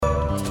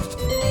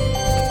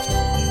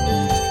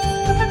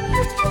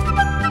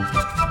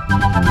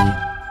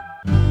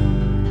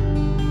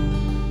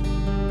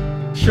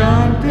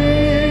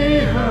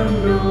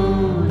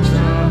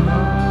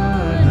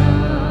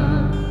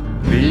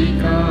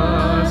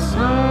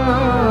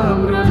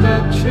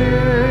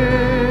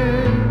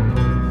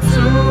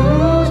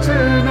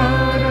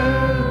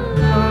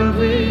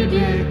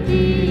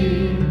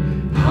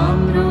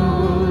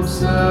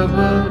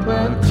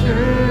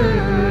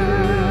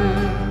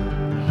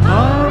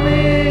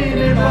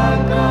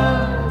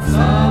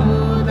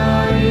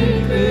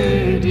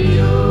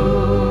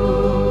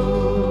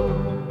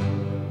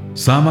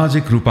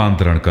सामाजिक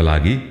रूपान्तरणका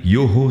लागि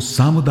यो हो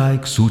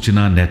सामुदायिक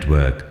सूचना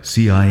नेटवर्क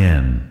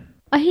CIN।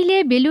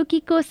 अहिले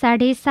बेलुकीको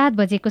 7:30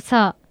 बजेको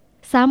छ।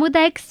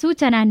 सामुदायिक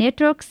सूचना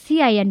नेटवर्क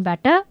CIN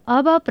बाट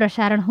अब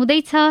प्रसारण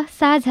हुँदैछ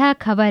साझा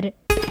खबर।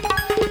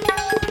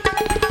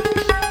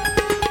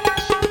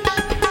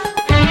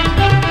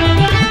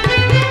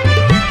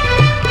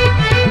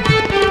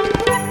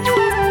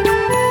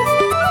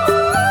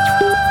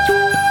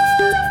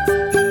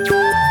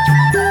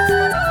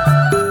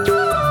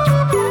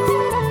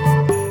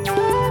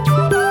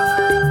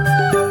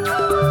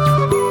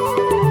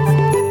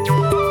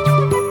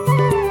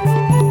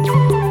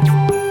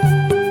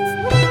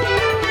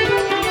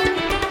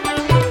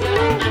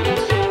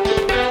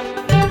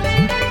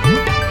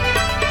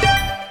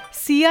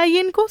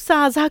 CIN-को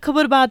साझा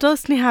खबरबाट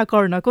स्नेहा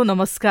कर्णको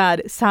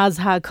नमस्कार।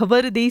 साझा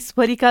खबर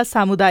देशभरिका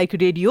सामुदायिक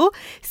रेडियो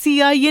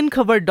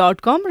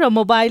CINखबर.com र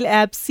मोबाइल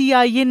एप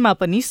CIN-मा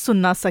पनि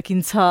सुन्न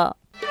सकिन्छ।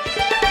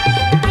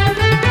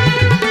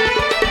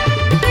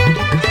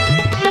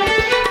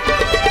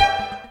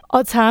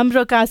 अछाम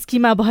र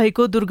कास्कीमा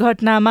भएको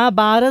दुर्घटनामा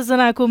 12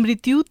 जनाको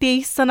मृत्यु,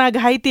 23 जना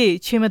घाइते।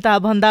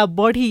 क्षमताभन्दा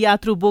बढी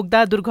यात्रु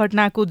बोक्दा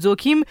दुर्घटनाको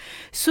जोखिम,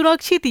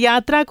 सुरक्षित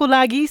यात्राको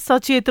लागि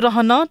सचेत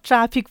रहन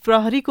ट्राफिक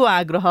प्रहरीको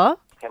आग्रह।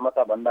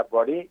 क्षमताभन्दा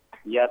बढी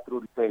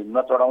यात्रु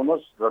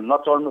नचढाउनुहोस् र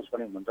नचढ्नुहोस्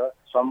पनि भन्छ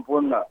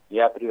सम्पूर्ण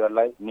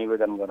यात्रीहरूलाई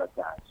निवेदन गर्न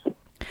चाहन्छु।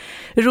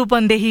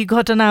 रूपन्देही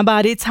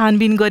घटनाबारे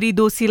छानबिन गरी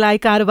दोषीलाई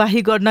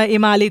कारबाही गर्न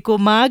एमालेको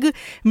माग।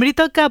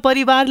 मृतकका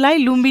परिवारलाई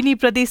लुम्बिनी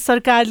प्रदेश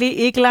सरकारले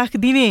 1 लाख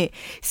दिने।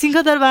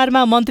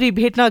 सिंहदरबारमा मन्त्री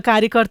भेट्न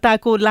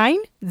कार्यकर्ताको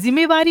लाइन।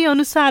 जिम्मेवारी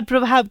अनुसार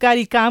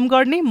प्रभावकारी काम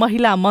गर्ने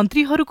महिला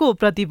मन्त्रीहरूको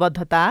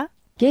प्रतिबद्धता।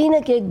 केही न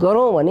केही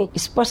गरौँ भने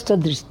स्पष्ट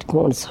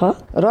दृष्टिकोण छ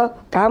र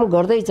काम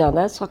गर्दै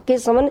जाँदा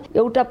सकेसम्म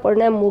एउटा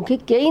परिणाममुखी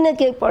केही न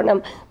केही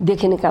परिणाम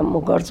देखिने काम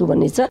म गर्छु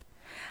भन्ने छ।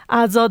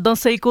 आज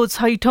दशैंको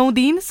 6औं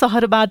दिन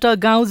शहरबाट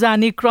गाउँ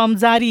जाने क्रम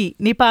जारी।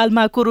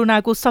 नेपालमा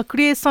कोरोनाको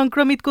सक्रिय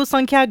संक्रमितको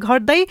संख्या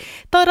घट्दै,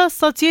 तर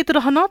सचेत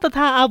रहन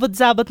तथा आवत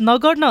जावत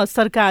नगर्न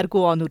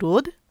सरकारको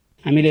अनुरोध।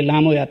 हामीले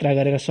लामो यात्रा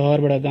गरेर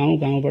शहरबाट गाउँ,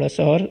 गाउँबाट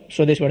शहर,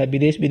 स्वदेशबाट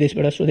विदेश,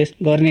 विदेशबाट स्वदेश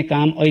गर्ने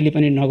काम अहिले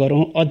पनि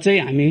नगरौँ। अझै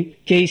हामी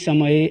केही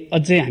समय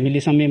हामीले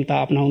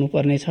संयमता अपनाउनु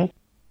पर्नेछ।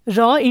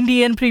 र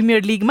इन्डियन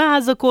प्रिमियर लिगमा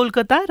आज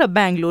कोलकाता र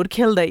बेंगलोर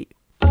खेल्दै।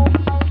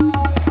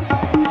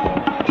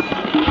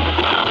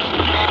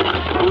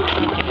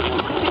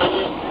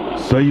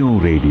 सयौं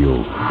रेडियो,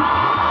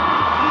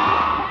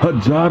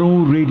 हजारौं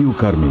रेडियो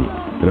कर्मी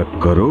र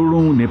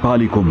करोडौं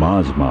नेपालीको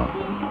माझमा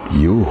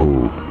यो हो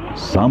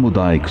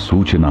सामुदायिक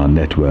सूचना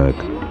नेटवर्क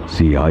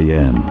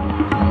CIN।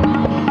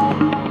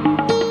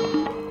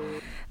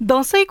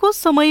 दशैंको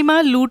समयमा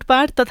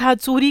लुटपाट तथा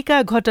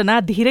चोरीका घटना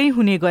धेरै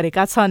हुने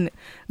गरेका छन्।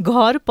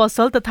 घर,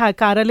 पसल तथा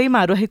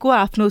कार्यालयमा रहेको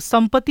आफ्नो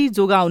सम्पत्ति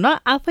जोगाउन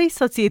आफै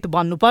सचेत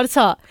बन्नुपर्छ।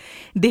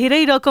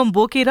 धेरै रकम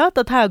बोकेर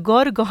तथा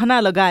गहना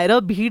लगाएर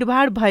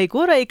भीडभाड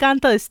भएको र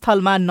एकान्त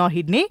स्थलमा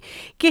नहिड्ने।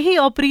 केही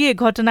अप्रिय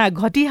घटना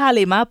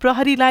घटिहालेमा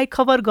प्रहरीलाई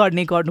खबर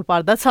गर्ने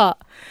गर्नुपर्दछ।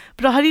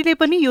 प्रहरीले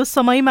पनि यो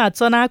समयमा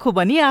चनाखो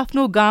बनी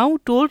आफ्नो गाउँ,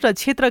 टोल र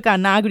क्षेत्रका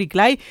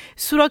नागरिकलाई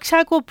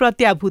सुरक्षाको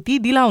प्रत्याभूति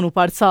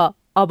दिलाउनुपर्छ।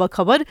 अब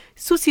खबर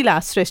सुशीला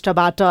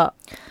श्रेष्ठबाट।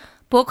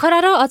 पोखरा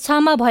र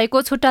अछाममा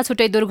भएको छुट्टा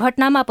छुट्टै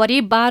दुर्घटनामा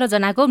परि 12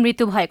 जनाको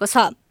मृत्यु भएको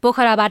छ।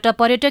 पोखराबाट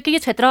पर्यटकीय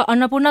क्षेत्र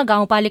अन्नपूर्ण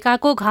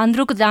गाउँपालिकाको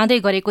घान्द्रुक जाँदै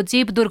गरेको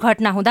जीप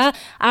दुर्घटना हुँदा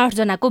 8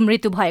 जनाको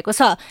मृत्यु भएको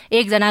छ।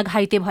 1 जना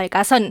घाइते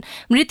भएका छन्।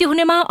 मृत्यु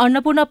हुनेमा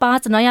अन्नपूर्ण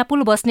 5 नयाँ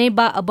पुल बस्ने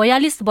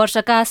 42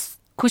 वर्षका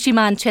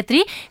खुशीमान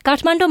छेत्री,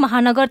 काठमाडौँ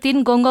महानगर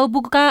 3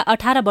 गङ्गौबुका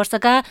 18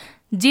 वर्षका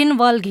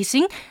जिनवल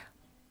घिसिङ,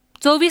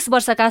 24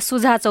 वर्षका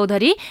सुझा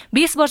चौधरी,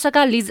 20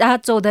 वर्षका लिजा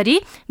चौधरी,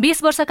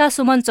 20 वर्षका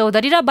सुमन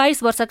चौधरी र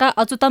 22 वर्षका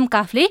अचुतम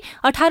काफ्ले,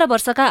 18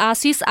 वर्षका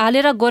आशिष आले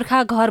र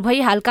गोर्खा घर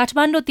भई हाल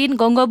काठमाडौँ 3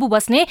 गङ्गबु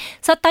बस्ने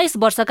 27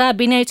 वर्षका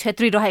विनय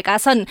छेत्री रहेका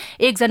छन्।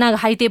 1 जना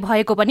घाइते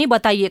भएको पनि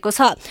बताइएको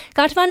छ।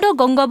 काठमाडौँ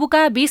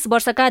गङ्गबुका 20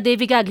 वर्षका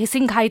देविका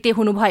घिसिङ घाइते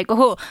हुनुभएको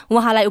हो।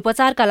 उहाँलाई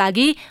उपचारका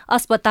लागि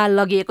अस्पताल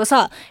लगिएको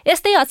छ।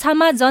 यस्तै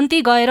अछाममा जन्ती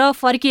गएर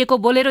फर्किएको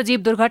बोलेरो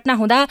जीप दुर्घटना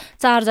हुँदा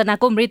 4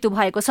 जनाको मृत्यु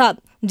भएको छ।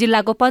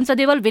 जिल्लाको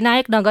पञ्चदेवल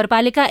विनायक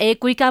नगरपालिका 1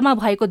 कुइकामा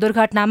भएको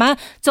दुर्घटनामा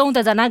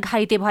 14 जना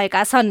घाइते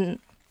भएका छन्।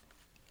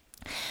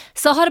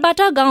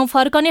 शहरबाट गाउँ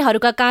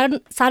फर्कनेहरूका कारण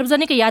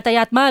सार्वजनिक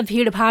यातायातमा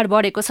भीडभाड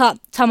बढेको छ।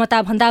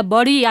 क्षमताभन्दा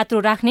बढी यात्रु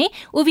राख्ने,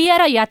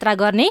 उभिएर यात्रा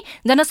गर्ने,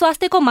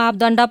 जनस्वास्थ्यको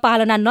मापदण्ड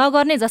पालना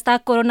नगर्ने जस्ता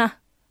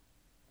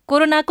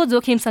कोरोनाको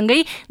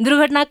जोखिमसँगै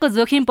दुर्घटनाको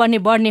जोखिम पनि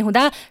बढ्ने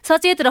हुँदा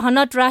सचेत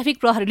रहन ट्राफिक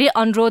प्रहरीले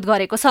अनुरोध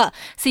गरेको छ।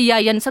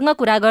 CIN-सँग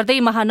कुरा गर्दै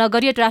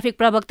महानगरीय ट्राफिक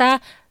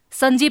प्रवक्ता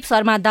सञ्जीव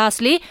शर्मा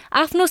दासले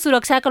आफ्नो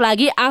सुरक्षाको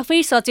लागि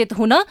आफै सचेत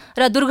हुन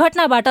र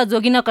दुर्घटनाबाट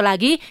जोगिनको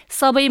लागि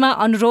सबैमा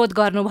अनुरोध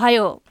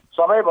गर्नुभयो।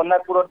 सबैभन्दा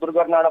ठुलो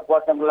दुर्घटनाबाट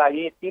बच्नको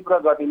लागि तीव्र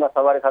गतिमा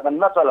सवारी साधन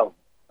नचलाऊ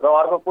र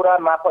अर्को कुरा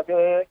मापसे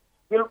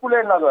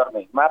बिल्कुलै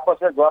नगर्ने।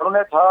 मापसे गर्नु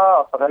नै छ,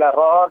 कसैलाई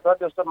रहर छ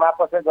त्यस्तो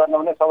मापसे गर्न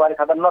भने सवारी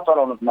साधन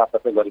नचलाउनु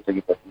मापसे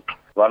गरिसकेपछि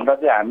भनेर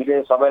चाहिँ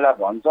हामीले सबैलाई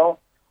भन्छौँ।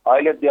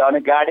 अहिले अनि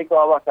गाडीको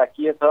अवस्था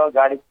के छ,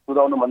 गाडी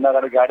कुदाउनुभन्दा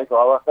अगाडि गाडीको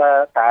अवस्था,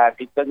 टायर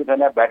ठिक छ कि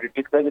छैन, ब्याट्री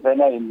ठिक छ कि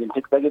छैन, इन्जिन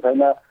ठिक छ कि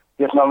छैन,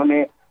 त्यसमा पनि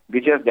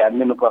विशेष ध्यान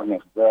दिनुपर्ने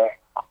हुन्छ।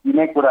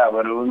 यिनै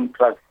कुराहरू हुन्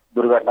ट्रक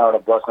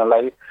दुर्घटनाबाट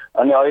बच्नलाई।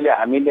 अनि अहिले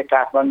हामीले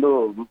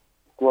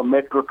काठमाडौँको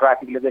मेट्रो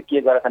ट्राफिकले चाहिँ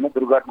के गरेको छ भने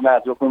दुर्घटना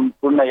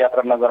जोखिमपूर्ण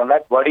यात्रा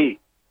नगर्नलाई बढी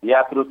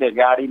यात्रु चाहिँ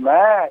गाडीमा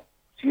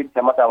सिट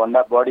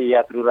क्षमताभन्दा बढी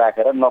यात्रु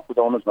राखेर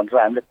नकुदाउनुहोस् भनेर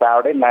हामीले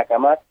चाँडै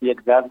नाकामा चेक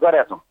जाँच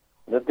गरेका छौँ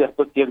र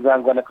त्यस्तो चेक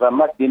जाँच गर्ने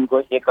क्रममा दिनको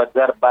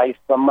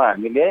 1022सम्म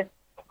हामीले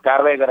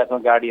कारवाही गरेका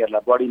छौँ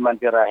गाडीहरूलाई बढी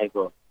मान्छे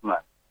राखेकोमा।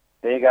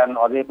 त्यही कारण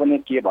अझै पनि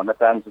के भन्न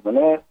चाहन्छु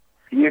भने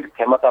सिट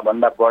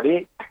क्षमताभन्दा बढी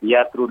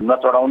यात्रु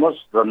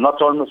नचढाउनुहोस् र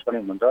नचढ्नुहोस् पनि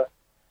भन्छ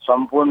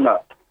सम्पूर्ण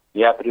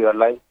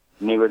यात्रीहरूलाई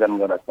निवेदन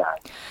गर्न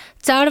चाहन्छु।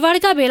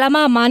 चाडबाडका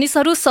बेलामा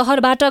मानिसहरू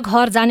शहरबाट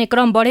घर जाने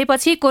क्रम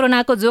बढेपछि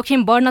कोरोनाको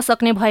जोखिम बढ्न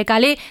सक्ने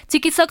भएकाले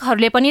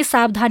चिकित्सकहरूले पनि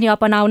सावधानी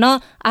अपनाउन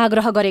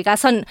आग्रह गरेका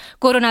छन्।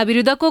 कोरोना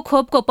विरुद्धको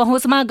खोपको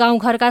पहुँचमा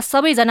गाउँघरका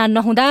सबैजना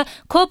नहुँदा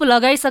खोप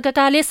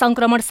लगाइसकेकाले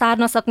संक्रमण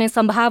सार्न सक्ने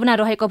सम्भावना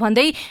रहेको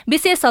भन्दै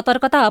विशेष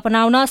सतर्कता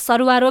अपनाउन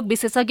सरुवारोग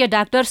विशेषज्ञ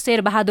डाक्टर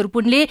शेरबहादुर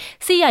पुनले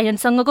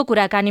सीआईएनसँगको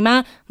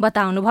कुराकानीमा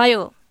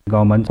बताउनुभयो।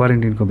 गाउँमा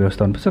क्वारेन्टिनको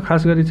व्यवस्था हुनुपर्छ,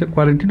 खास गरी चाहिँ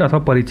क्वारेन्टिन अथवा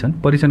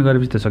परीक्षण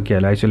गरेपछि त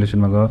सकिहाल्यो,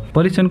 आइसोलेसनमा गयो।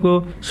 परीक्षणको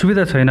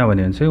सुविधा छैन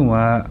भने चाहिँ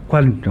उहाँ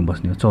क्वारेन्टिनमा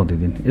बस्ने हो 14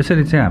 दिन।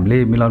 यसरी चाहिँ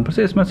हामीले मिलाउनुपर्छ।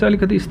 यसमा चाहिँ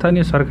अलिकति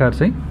स्थानीय सरकार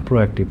चाहिँ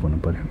प्रोएक्टिभ हुनु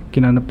पर्यो,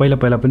 किनभने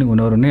पहिला पनि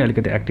उनीहरू नै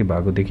अलिकति एक्टिभ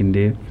भएको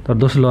देखिन्थे, तर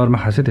दोस्रो लहरमा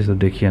खासै त्यस्तो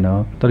देखिएन।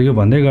 तर यो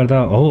भन्दै गर्दा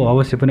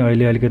अवश्य पनि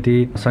अहिले अलिकति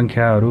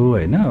सङ्ख्याहरू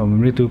होइन,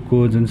 मृत्युको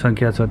जुन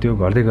सङ्ख्या छ त्यो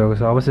घट्दै गएको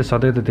छ। अवश्य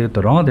सधैँ त त्यो त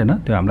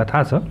रहँदैन, त्यो हामीलाई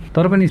थाहा छ।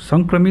 तर पनि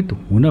सङ्क्रमित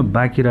हुन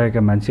बाँकी रहेका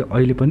मान्छे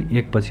अहिले पनि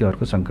एकपछि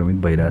अर्को सङ्क्रमित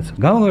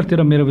भइरहेछ।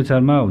 गाउँघरतिर मेरो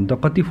विचारमा हुन त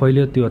कति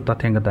फैल्यो त्यो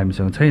तथ्याङ्क त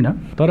हामीसँग छैन,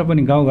 तर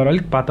पनि गाउँघर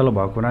अलिक पातलो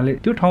भएको हुनाले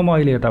त्यो ठाउँमा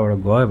अहिले यताबाट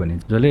गयो भने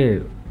जसले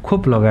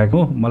खोप लगाएको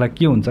मलाई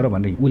के हुन्छ र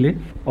भन्ने उसले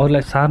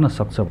अरूलाई सार्न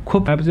सक्छ।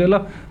 खोप खाएपछि ल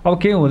अब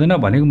केही हुँदैन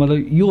भनेको मतलब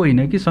यो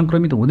होइन कि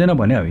सङ्क्रमित हुँदैन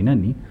भने होइन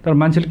नि, तर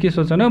मान्छेले के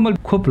सोच्छ भने मैले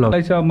खोप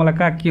लगाइछ मलाई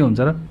कहाँ के हुन्छ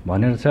र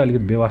भनेर चाहिँ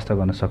अलिकति व्यवस्था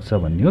गर्न सक्छ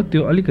भन्ने हो।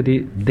 त्यो अलिकति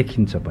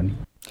देखिन्छ पनि।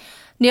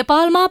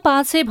 नेपालमा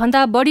 500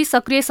 भन्दा बढी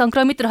सक्रिय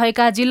संक्रमित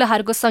रहेका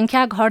जिल्लाहरूको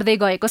संख्या घट्दै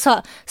गएको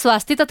छ।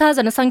 स्वास्थ्य तथा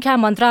जनसंख्या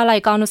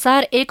मन्त्रालयका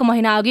अनुसार 1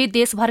 महिना अघि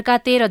देशभरका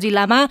 13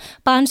 जिल्लामा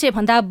 500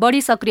 भन्दा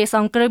बढी सक्रिय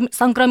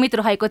संक्रमित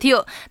रहेको थियो,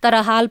 तर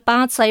हाल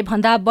 500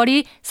 भन्दा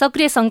बढी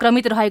सक्रिय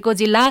संक्रमित रहेको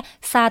जिल्ला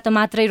 7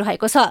 मात्रै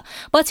रहेको छ।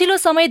 पछिल्लो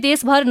समय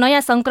देशभर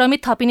नयाँ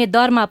संक्रमित थपिने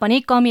दरमा पनि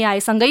कमी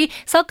आएसँगै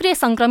सक्रिय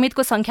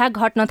संक्रमितको संख्या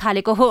घट्न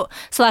थालेको हो।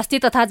 स्वास्थ्य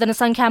तथा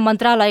जनसंख्या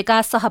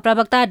मन्त्रालयका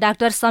सहप्रवक्ता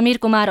डाक्टर समीर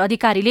कुमार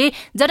अधिकारीले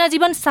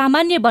जनजीवन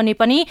सामान्य बने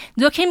पनि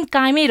जोखिम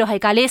कायमै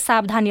रहेकाले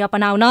सावधानी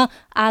अपनाउन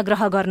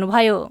आग्रह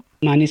गर्नुभयो।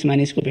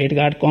 मानिसको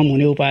भेटघाट कम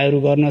हुने उपायहरू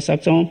गर्न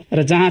सक्छौँ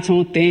र जहाँ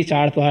छौँ त्यही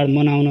चाडपर्व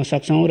मनाउन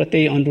सक्छौँ र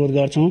त्यही अनुरोध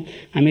गर्छौँ।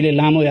 हामीले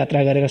लामो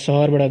यात्रा गरेर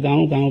शहरबाट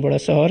गाउँ, गाउँबाट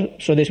शहर,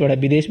 स्वदेशबाट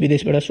विदेश,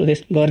 विदेशबाट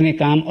स्वदेश गर्ने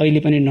काम अहिले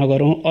पनि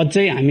नगरौँ।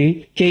 अझै हामी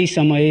केही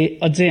समय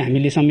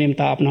हामीले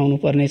संयमता अपनाउनु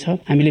पर्नेछ।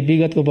 हामीले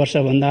विगतको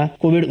वर्षभन्दा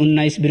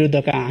कोभिड-19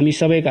 विरुद्धका हामी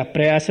सबैका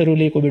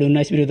प्रयासहरूले,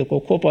 कोभिड-19 विरुद्धको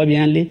खोप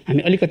अभियानले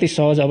हामी अलिकति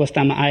सहज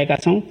अवस्थामा आएका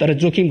छौँ, तर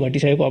जोखिम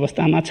घटिसकेको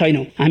अवस्थामा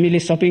छैनौँ। हामीले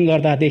सपिङ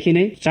गर्दादेखि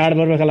नै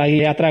चाडपर्वका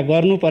लागि यात्रा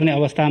गर्नुपर्ने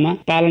अवस्थामा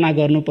पालना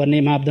गर्नुपर्ने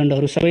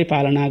मापदण्डहरू सबै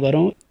पालना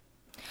गरौँ।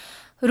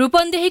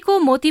 रूपन्देहीको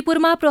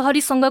मोतीपुरमा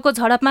प्रहरीसँगको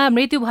झडपमा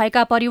मृत्यु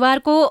भएका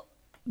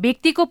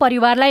व्यक्तिको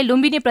परिवारलाई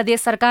लुम्बिनी प्रदेश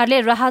सरकारले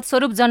राहत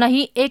स्वरूप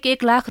जनही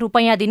 1 लाख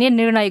रुपैयाँ दिने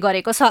निर्णय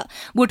गरेको छ।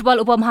 बुटवल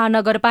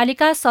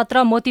उपमहानगरपालिका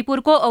 17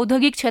 मोतीपुरको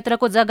औद्योगिक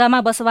क्षेत्रको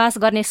जग्गामा बसोबास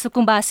गर्ने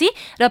सुकुम्बासी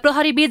र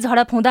प्रहरीबीच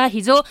झडप हुँदा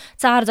हिजो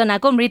 4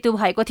 जनाको मृत्यु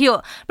भएको थियो।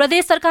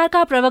 प्रदेश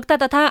सरकारका प्रवक्ता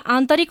तथा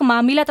आन्तरिक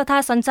मामिला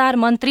तथा सञ्चार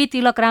मन्त्री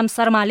तिलकराम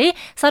शर्माले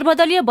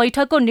सर्वदलीय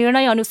बैठकको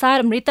निर्णय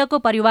अनुसार मृतकको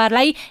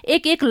परिवारलाई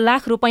 1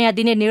 लाख रुपैयाँ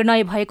दिने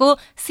निर्णय भएको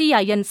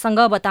सीआईएनसँग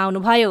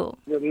बताउनुभयो।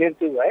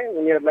 मृत्यु भए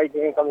उनीहरूलाई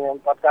चाहिँ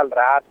तत्काल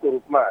राहतको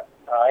रूपमा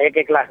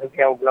 1 लाख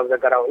रुपियाँ उपलब्ध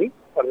गराउने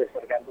प्रदेश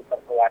सरकारको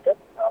तर्फबाट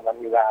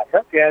भन्ने भएको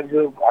छ। त्यहाँ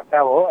जो घटना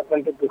हो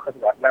अत्यन्त दुःखद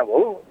घटना हो,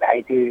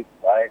 घाइते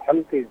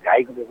भएछन्। त्यो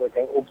घाइतेको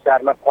चाहिँ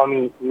उपचारमा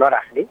कमी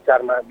नराख्ने,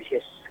 उपचारमा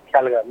विशेष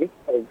ख्याल गर्ने,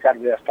 उपचार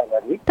व्यवस्था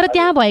गर्ने। तर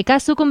त्यहाँ भएका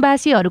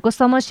सुकुम्बासीहरूको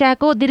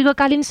समस्याको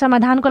दीर्घकालीन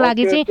समाधानको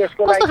लागि चाहिँ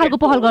कस्तो खालको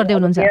पहल गर्दै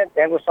हुनुहुन्छ?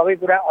 त्यहाँको सबै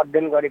कुरा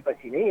अध्ययन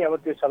गरेपछि नै अब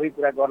त्यो सबै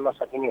कुरा गर्न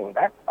सकिने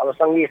हुँदा अब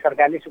सङ्घीय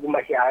सरकारले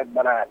सुकुम्बासी आयोग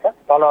बनाएको छ,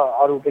 तल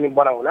अरू पनि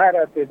बनाउला र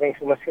त्यो चाहिँ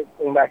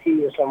सुकुम्बासी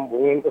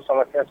भूमिहीनको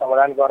समस्या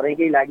समाधान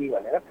गर्नैकै लागि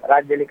भनेर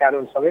राज्यले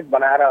कानुन समेत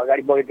बनाएर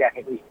अगाडि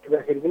बढिराखेको स्थिति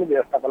त्यसरी पनि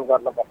व्यवस्थापन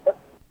गर्नुपर्छ।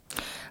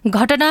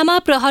 घटनामा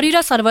प्रहरी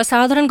र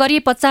सर्वसाधारण गरी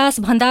 50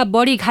 भन्दा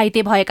बढी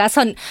घाइते भएका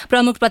छन्।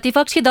 प्रमुख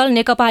प्रतिपक्षी दल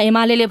नेकपा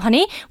एमालेले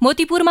भने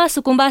मोतीपुरमा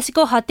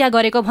सुकुम्बासीको हत्या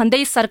गरेको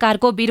भन्दै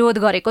सरकारको विरोध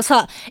गरेको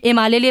छ।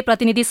 एमालेले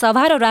प्रतिनिधि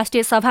सभा र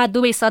राष्ट्रिय सभा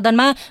दुवै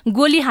सदनमा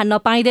गोली हान्न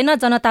पाइँदैन,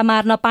 जनता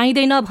मार्न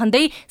पाइँदैन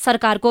भन्दै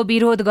सरकारको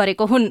विरोध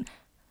गरेको हुन्।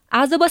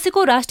 आज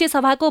बसेको राष्ट्रिय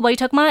सभाको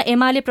बैठकमा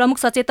एमाले प्रमुख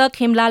सचेतक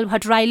हेमलाल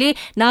भट्टराईले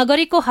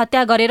नागरिकको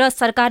हत्या गरेर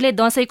सरकारले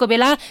दशैंको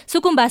बेला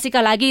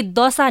सुकुम्बासीका लागि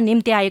दशा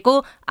निम्त्याएको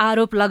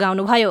आरोप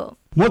लगाउनुभयो।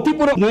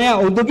 मोतीपुर नयाँ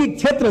औद्योगिक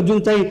क्षेत्र जुन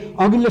चाहिँ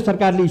अघिल्लो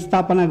सरकारले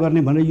स्थापना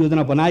गर्ने भनेर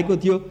योजना बनाएको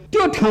थियो,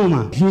 त्यो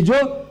ठाउँमा हिजो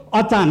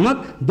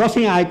अचानक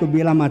दशैं आएको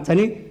बेलामा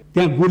चाहिँ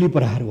त्यहाँ गोली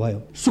प्रहार भयो,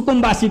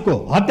 सुकुम्बासीको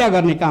हत्या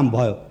गर्ने काम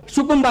भयो,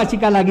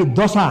 सुकुम्बासीका लागि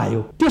दशा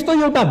आयो। त्यस्तो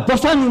एउटा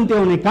दशा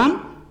निम्त्याउने काम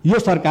यो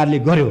सरकारले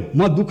गर्यो।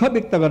 म दुःख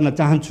व्यक्त गर्न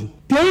चाहन्छु।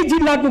 त्यही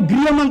जिल्लाको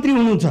गृहमन्त्री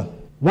हुनुहुन्छ,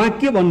 उहाँ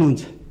के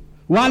भन्नुहुन्छ,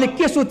 उहाँले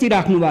के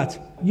सोचिराख्नु भएको छ?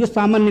 यो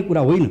सामान्य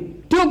कुरा होइन।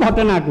 त्यो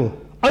घटनाको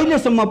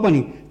अहिलेसम्म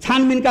पनि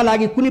छानबिनका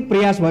लागि कुनै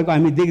प्रयास भएको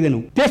हामी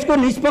देख्दैनौँ। त्यसको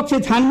निष्पक्ष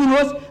छानबिन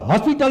होस्।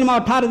 हस्पिटलमा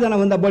 18 जना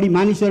भन्दा बढी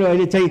मानिसहरू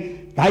अहिले चाहिँ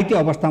घाइते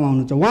अवस्थामा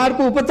हुनुहुन्छ,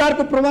 उहाँहरूको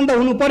उपचारको प्रबन्ध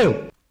हुनु पर्यो।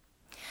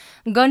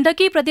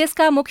 गण्डकी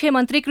प्रदेशका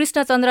मुख्यमन्त्री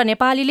कृष्णचन्द्र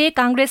नेपालीले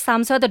कांग्रेस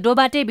सांसद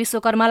डोबाटे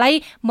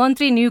विश्वकर्मालाई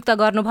मन्त्री नियुक्त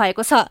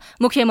गर्नुभएको छ।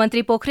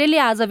 मुख्यमन्त्री पोखरेलले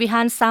आज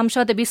बिहान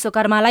सांसद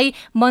विश्वकर्मालाई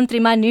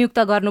मन्त्रीमा नियुक्त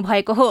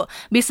गर्नुभएको हो।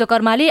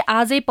 विश्वकर्माले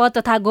आजै पद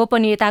तथा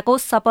गोपनीयताको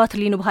शपथ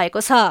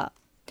लिनुभएको छ।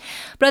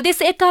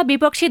 प्रदेश 1 का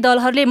विपक्षी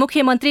दलहरूले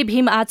मुख्यमन्त्री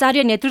भीम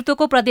आचार्य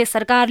नेतृत्वको प्रदेश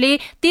सरकारले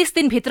 30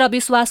 दिनभित्र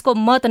विश्वासको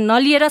मत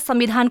नलिएर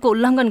संविधानको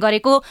उल्लंघन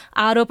गरेको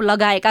आरोप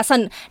लगाएका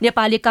छन्।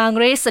 नेपाली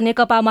कांग्रेस,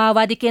 नेकपा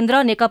माओवादी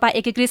केन्द्र, नेकपा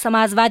एकीकृत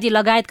समाजवादी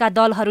लगायतका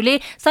दलहरूले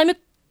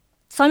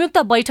संयुक्त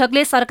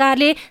बैठकले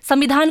सरकारले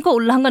संविधानको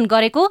उल्लंघन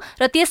गरेको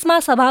र त्यसमा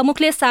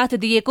सभामुखले साथ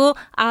दिएको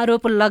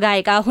आरोप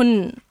लगाएका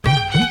हुन्।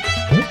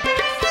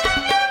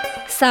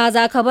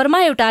 साझा खबरमा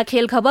एउटा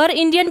खेल खबर।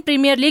 Indian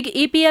premier league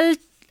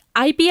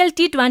IPL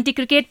T20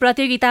 cricket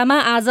प्रतियोगितामा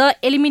आज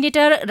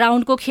एलिमिनेटर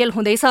राउन्डको खेल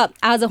हुँदैछ।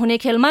 आज हुने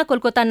खेलमा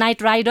कोलकाता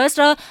नाइट राइडर्स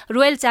र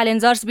रोयल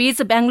च्यालेन्जर्स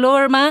बीच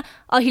बेंगलोरमा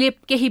अहिले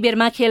केही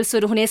बेरमा खेल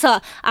सुरु हुनेछ।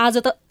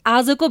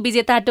 आजको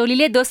विजेता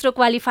टोलीले दोस्रो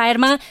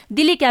क्वालिफायरमा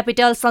दिल्ली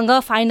क्यापिटल्ससँग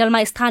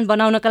फाइनलमा स्थान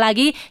बनाउनका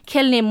लागि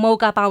खेल्ने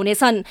मौका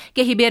पाउनेछन्।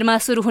 केही बेरमा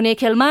सुरु हुने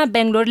खेलमा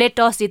बेंगलोरले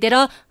टस जितेर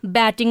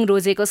ब्याटिङ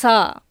रोजेको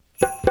छ।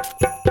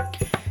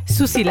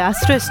 सुशीला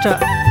श्रेष्ठ।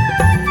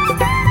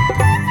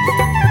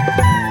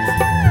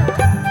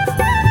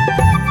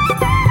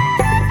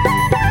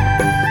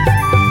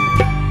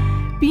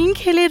 पिङ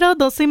खेलेर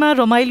दशैंमा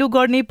रमाइलो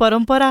गर्ने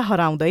परम्परा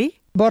हराउँदै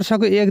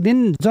वर्षको एक दिन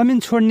जमिन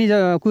छोड्ने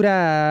कुरा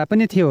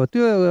पनि थियो।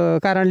 त्यो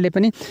कारणले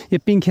पनि यो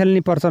पिङ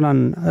खेल्ने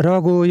प्रचलन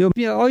रह्यो। यो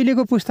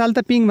अहिलेको पुस्ताले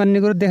त पिङ भन्ने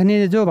कुरो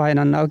देख्ने जो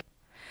भएनन्।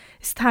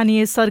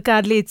 स्थानीय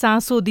सरकारले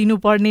चासो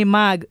दिनुपर्ने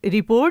माग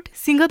रिपोर्ट।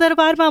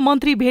 सिंहदरबारमा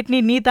मन्त्री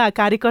भेट्ने नेता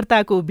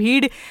कार्यकर्ताको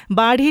भीड़,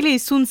 बाढीले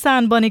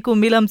सुनसान बनेको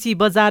मिलम्ची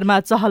बजारमा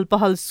चहल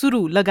पहल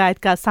सुरु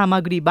लगायतका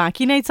सामग्री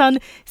बाँकी नै छन्।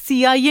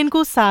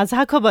 सीआईएनको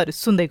साझा खबर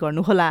सुन्दै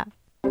गर्नुहोला।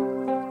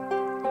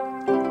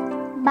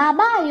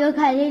 बाबा, यो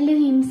घरेलु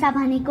हिंसा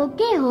भनेको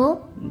के हो?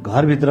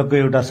 घरभित्रको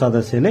एउटा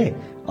सदस्यले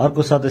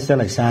अर्को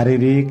सदस्यलाई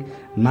शारीरिक,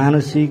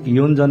 मानसिक,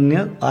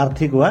 यौनजन्य,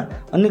 आर्थिक वा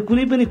अन्य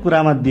कुनै पनि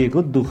कुरामा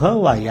दिएको दुःख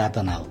वा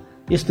यातना हो।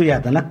 यस्तो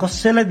यातना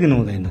कसैलाई दिनु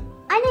हुँदैन।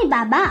 अनि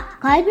बाबा,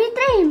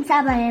 घरभित्र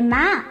हिंसा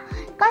भएमा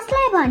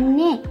कसलाई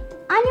भन्ने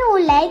अनि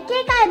उलाई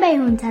के कारबाही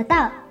हुन्छ त?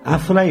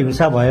 आफूलाई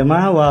हिंसा भएमा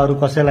वा अरू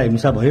कसैलाई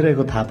हिंसा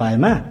भइरहेको थाहा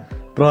पाएमा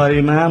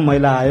प्रहरीमा,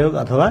 महिला आयोग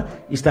अथवा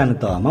स्थानीय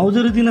तहमा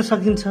उजुरी दिन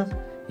सकिन्छ।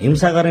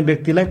 हिंसा गर्ने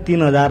व्यक्तिलाई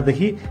 3000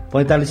 देखि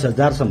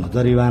 45,000 सम्म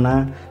जरिवाना,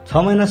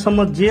 6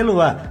 महिनासम्म जेल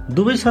वा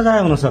दुवै सजाय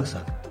हुन सक्छ।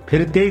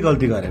 फेरि त्यही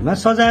गल्ती गरेमा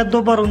सजाय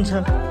दोब्बर हुन्छ।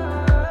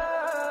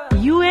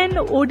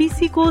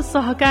 UNODC को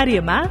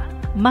सहकार्यमा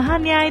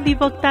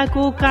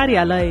महान्यायाधिवक्ताको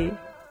कार्यालय।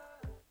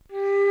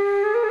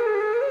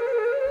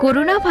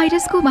 कोरोना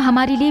भाइरसको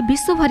महामारीले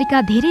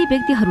विश्वभरिका धेरै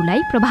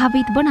व्यक्तिहरूलाई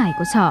प्रभावित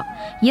बनाएको छ।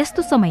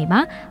 यस्तो समयमा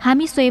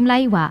हामी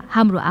स्वयंलाई वा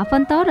हाम्रो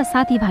आफन्त र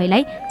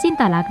साथीभाइलाई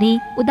चिन्ता लाग्ने,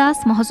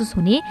 उदास महसुस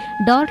हुने,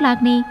 डर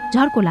लाग्ने,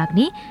 झर्को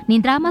लाग्ने,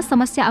 निद्रामा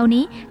समस्या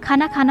आउने,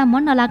 खाना खान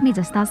मन नलाग्ने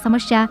जस्ता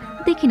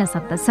समस्या देखिन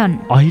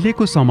सक्दछन्।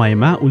 अहिलेको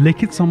समयमा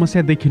उल्लेखित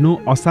समस्या देखिनु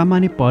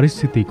असामान्य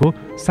परिस्थितिको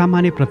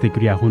सामान्य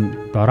प्रतिक्रिया हुन्।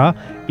 तर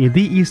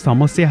यदि यी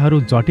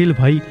समस्याहरू जटिल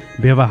भई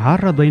व्यवहार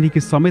र दैनिकी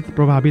समेत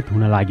प्रभावित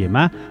हुन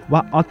लागेमा वा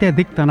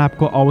अत्याधिक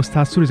तनावको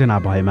अवस्था सृजना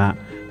भएमा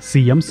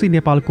सीएमसी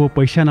नेपालको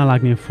पैसा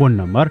नलाग्ने फोन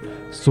नम्बर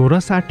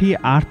 1660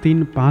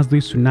 83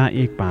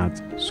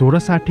 52015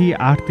 1660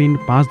 83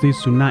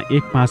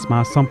 52015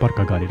 मा सम्पर्क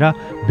गरेर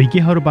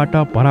विज्ञहरूबाट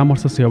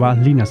परामर्श सेवा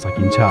लिन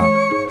सकिन्छ।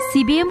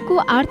 सीबीएमको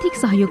आर्थिक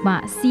सहयोगमा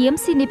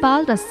सीएमसी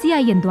नेपाल र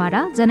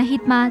सीआईएनद्वारा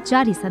जनहितमा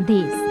जारी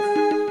सन्देश।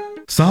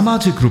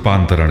 सामाजिक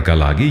रूपान्तरणका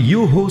लागि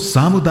यो हो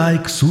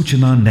सामुदायिक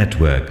सूचना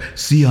नेटवर्क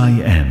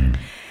सीआईएन।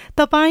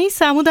 तपाई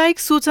सामुदायिक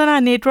सूचना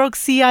नेटवर्क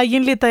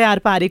सीआईएनले तयार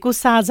पारेको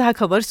साझा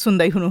खबर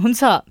सुन्दै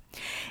हुनुहुन्छ।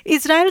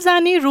 इजरायल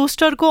जाने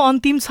रोस्टरको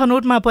अन्तिम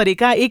छनौटमा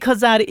परेका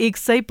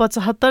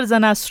 1175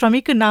 जना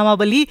श्रमिक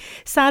नामावली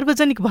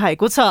सार्वजनिक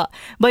भएको छ।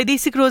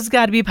 वैदेशिक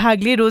रोजगार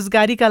विभागले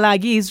रोजगारीका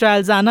लागि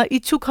इजरायल जान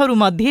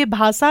इच्छुकहरूमध्ये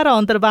भाषा र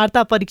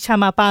अन्तर्वार्ता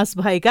परीक्षामा पास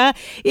भएका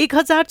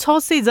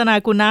 1600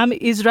 जनाको नाम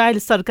इजरायल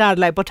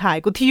सरकारलाई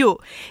पठाएको थियो।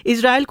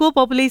 इजरायलको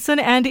पपुलेसन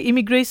एन्ड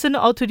इमिग्रेसन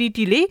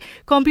अथोरिटीले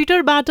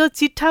कम्प्युटरबाट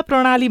चिट्ठा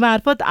प्रणाली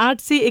मार्फत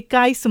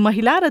 821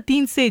 महिला र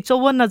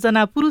 354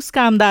 जना पुरुष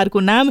कामदारको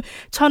नाम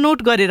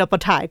छनौट गरेर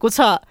पठाएको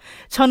छ।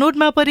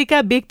 छनौटमा परेका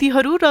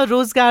व्यक्तिहरू र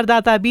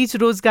रोजगारदाता बीच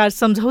रोजगार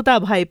सम्झौता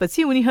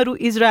भएपछि उनीहरू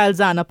इजरायल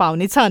जान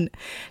पाउनेछन्।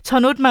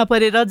 छनौटमा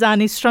परेर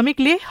जाने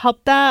श्रमिकले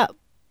हप्ता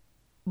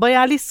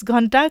 42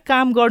 घण्टा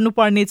काम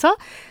गर्नुपर्नेछ।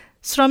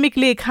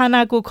 श्रमिकले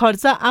खानाको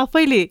खर्च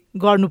आफैले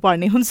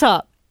गर्नुपर्ने हुन्छ।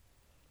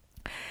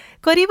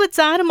 करिब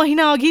 4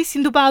 महिना अघि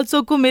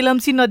सिन्धुपाल्चोकको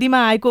मेलम्ची नदीमा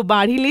आएको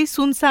बाढीले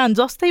सुनसान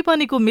जस्तै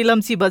बनेको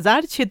मेलम्ची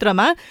बजार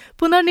क्षेत्रमा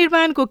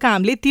पुनर्निर्माणको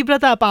कामले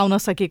तीव्रता पाउन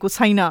सकेको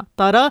छैन।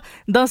 तर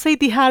दशैं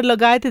तिहार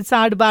लगायत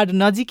चाडबाड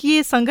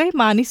नजिकिएसँगै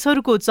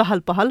मानिसहरूको चहल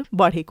पहल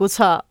बढेको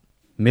छ।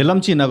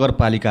 मेलम्ची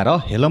नगरपालिका र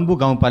हेलम्बु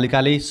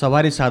गाउँपालिकाले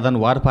सवारी साधन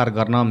वारपार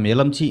गर्न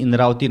मेलम्ची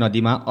इन्द्रावती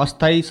नदीमा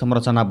अस्थायी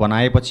संरचना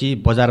बनाएपछि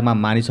बजारमा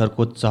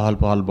मानिसहरूको चहल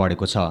पहल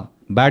बढेको छ।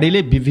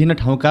 बाढीले विभिन्न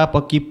ठाउँका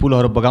पक्की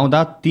पुलहरू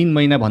बगाउँदा 3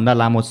 महिनाभन्दा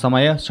लामो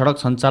समय सडक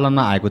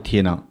सञ्चालनमा आएको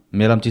थिएन।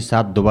 मेलम्ची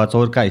 7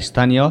 दुबाचौरका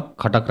स्थानीय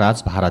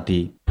खटकराज भारती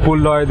पुल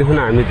लगेदेखि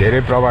हामी धेरै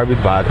प्रभावित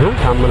भएको थियौँ।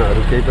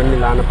 सामानहरू केही पनि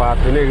लान पाएको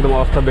थिएन, एकदम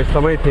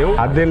अस्तव्यस्तमै थियौँ।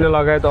 खाद्यान्न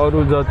लगायत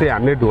अरू जति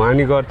हामीले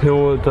ढुवानी गर्थ्यौँ,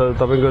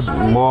 तपाईँको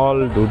मल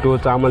ढुटो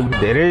चामल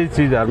धेरै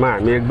चिजहरूमा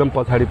हामी एकदम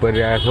पछाडि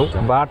परिरहेका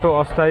छौँ। बाटो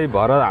अस्थायी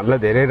भएर हामीलाई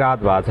धेरै राहत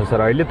भएको छ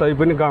सर। अहिले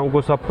तैपनि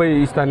गाउँको सबै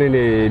स्थानीय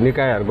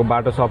निकायहरूको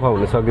बाटो सफा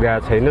हुन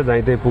सकिरहेको छैन,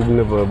 जहीँ त्यही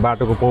पुग्ने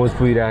बाटोको पहुँच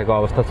पुगिरहेको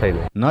अवस्था छैन।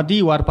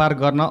 नदी वारपार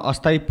गर्न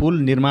अस्थायी पुल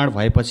निर्माण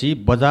भएपछि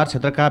बजार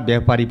क्षेत्रका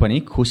व्यापारी पनि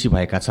खुसी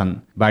भएका छन्।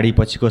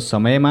 बाढीपछिको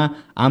समयमा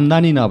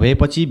आम्दानी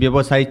नभएपछि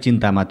व्यवसायी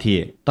चिन्तामा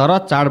थिए, तर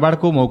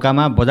चाडबाडको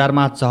मौकामा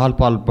बजारमा चहल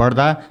पहल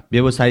बढ्दा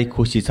व्यवसायी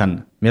खुसी छन्।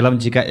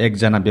 मेलम्चीका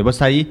एकजना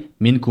व्यवसायी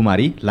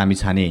मिनकुमारी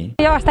लामिछाने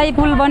यो अस्थायी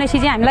पुल बनेपछि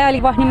चाहिँ हामीलाई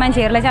अलिक बस्ने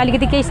मान्छेहरूलाई चाहिँ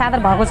अलिकति केही साधन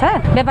भएको छ।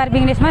 व्यापार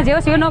बिजनेसमा जे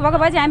होस् यो नभएको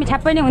भए चाहिँ हामी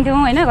छ्याप्पै नै हुन्थ्यौँ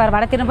होइन, घर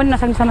भाडा तिर्न पनि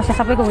नसक्ने समस्या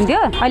सबैको हुन्थ्यो।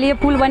 अहिले यो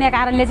पुल बनेको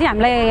कारणले चाहिँ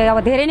हामीलाई अब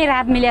धेरै नै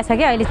राहत मिलेको छ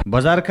कि अहिले।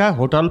 बजारका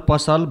होटल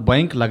पसल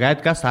बैंक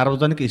लगायतका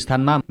सार्वजनिक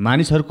स्थानमा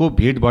मानिसहरूको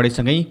भिड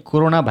बढेसँगै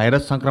कोरोना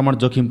भाइरस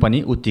संक्रमण जोखिम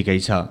पनि उत्तिकै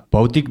छ।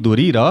 भौतिक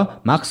दूरी र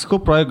मास्कको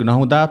प्रयोग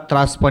नहुँदा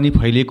त्रास पनि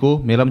फैलिएको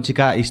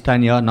मेलम्चीका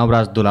स्थानीय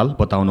नवराज दुलाल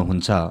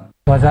बताउनुहुन्छ।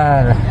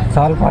 बजार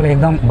चहल पहल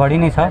एकदम बढी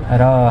नै छ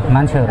र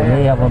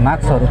मान्छेहरूले अब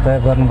मास्कहरू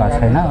प्रयोग गर्नु भएको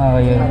छैन।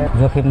 यो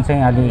जोखिम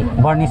चाहिँ अलि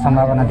बढ्ने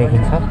सम्भावना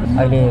देखिन्छ।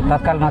 अहिले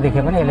तत्काल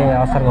नदेखे पनि यसले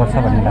असर गर्छ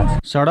भन्ने लाग्छ।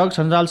 सडक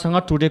सञ्जालसँग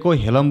टुटेको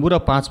हेलम्बु र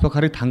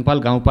पाँचपोखरी थाङपाल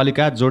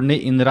गाउँपालिका जोड्ने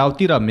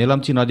इन्द्रावती र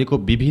मेलम्ची नदीको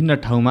विभिन्न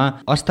ठाउँमा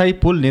अस्थायी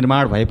पुल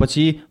निर्माण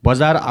भएपछि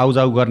बजार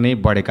आउजाउ गर्ने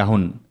बढेका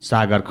हुन्।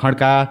 सागर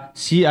खड्का,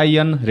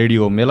 CIN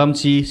रेडियो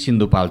मेलम्ची,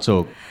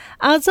 सिन्धुपाल्चोक।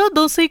 आज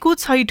दशैंको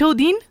 6औं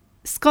दिन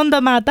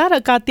स्कन्दमाता र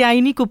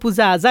कात्यायनीको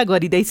पूजाआजा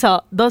गरिँदैछ।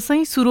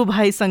 दशैं सुरु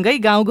भएसँगै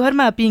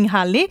गाउँघरमा पिङ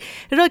हाल्ने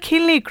र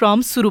खेल्ने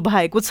क्रम सुरु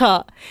भएको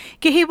छ।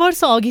 केही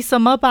वर्ष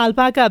अघिसम्म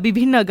पाल्पाका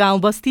विभिन्न गाउँ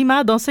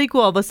बस्तीमा दशैंको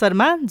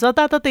अवसरमा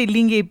जताततै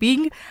लिङ्गे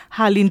पिङ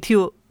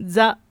हालिन्थ्यो।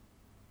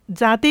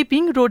 जाते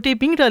पिङ, रोटे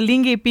पिङ र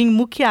लिङ्गे पिङ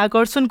मुख्य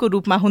आकर्षणको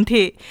रूपमा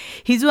हुन्थे।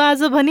 हिजो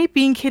आज भने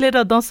पिङ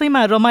खेलेर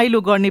दशैंमा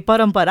रमाइलो गर्ने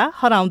परम्परा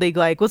हराउँदै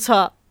गएको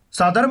छ।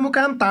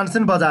 सदरमुकाम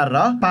तानसेन बजार र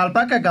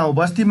पाल्पाका गाउँ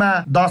बस्तीमा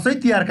दशैं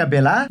तिहारका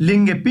बेला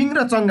लिङ्गे पिङ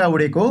र चङ्गा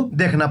उडेको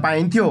देख्न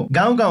पाइन्थ्यो।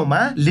 गाउँ गाउँमा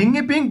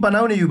लिङ्गे पिङ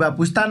बनाउने युवा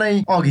पुस्ता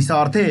नै अघि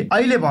सर्थे।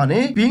 अहिले भने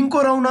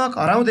पिङको रौनक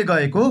हराउँदै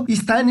गएको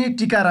स्थानीय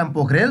टिकाराम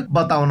पोखरेल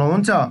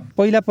बताउनुहुन्छ।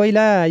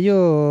 पहिला यो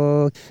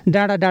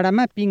डाँडा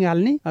डाँडामा पिङ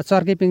हाल्ने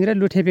चर्के पिङ र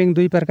लुठे पिङ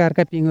दुई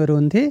प्रकारका पिङहरू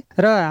हुन्थे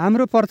र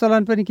हाम्रो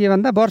प्रचलन पनि के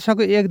भन्दा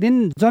वर्षको एक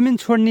दिन जमिन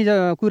छोड्ने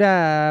कुरा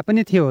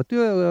पनि थियो।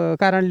 त्यो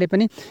कारणले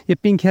पनि यो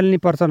पिङ खेल्ने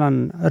प्रचलन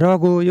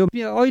रह्यो।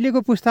 अहिलेको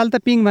पुस्ताले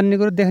त पिङ भन्ने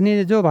कुरो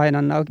देख्ने जो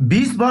भएनन्।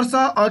 20 वर्ष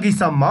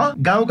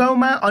अघिसम्म गाउँ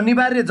गाउँमा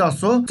अनिवार्य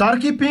जसो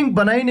चर्की पिङ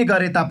बनाइने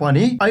गरे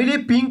तापनि अहिले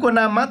पिङको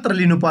नाम मात्र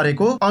लिनु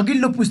परेको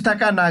अघिल्लो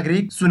पुस्ताका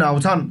नागरिक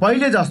सुनाउँछन्।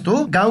 पहिले जस्तो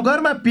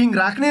गाउँघरमा पिङ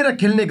राख्ने र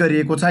खेल्ने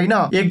गरिएको छैन।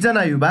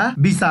 एकजना युवा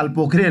विशाल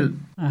पोखरेल।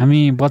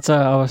 हामी बच्चा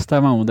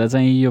अवस्थामा हुँदा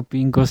चाहिँ यो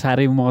पिङको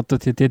साह्रै महत्त्व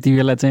थियो। त्यति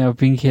बेला चाहिँ अब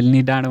पिङ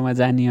खेल्ने, डाँडोमा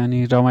जाने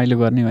अनि रमाइलो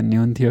गर्ने भन्ने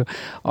हुन्थ्यो।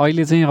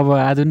 अहिले चाहिँ अब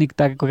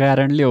आधुनिकताको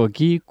कारणले हो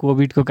कि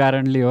कोभिडको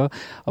कारणले हो,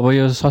 अब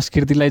यो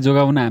संस्कृतिलाई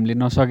जोगाउन हामीले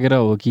नसकेर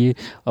हो कि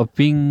अब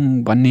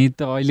पिङ भन्ने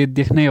त अहिले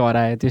देख्नै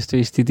हरायो। त्यस्तो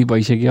स्थिति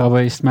भइसक्यो। अब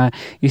यसमा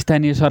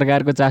स्थानीय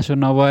सरकारको चासो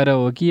नभएर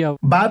हो कि अब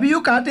बाबियो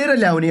काटेर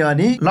ल्याउने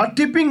अनि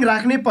लट्ठी पिङ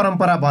राख्ने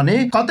परम्परा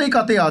भने कतै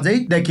कतै अझै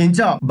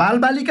देखिन्छ।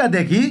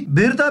 बालबालिकादेखि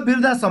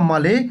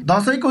वृद्धसम्मले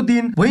दशैंको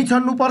दिन भुइँ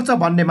छन्नु पर्छ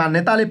भन्ने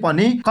मान्यताले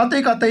पनि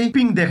कतै कतै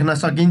पिङ देख्न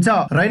सकिन्छ।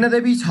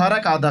 रैनादेवी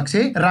छहराका अध्यक्ष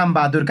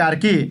रामबहादुर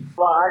कार्की।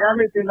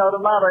 आगामी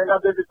दिनहरूमा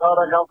रैनादेवी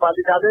छहरा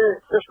गाउँपालिकाले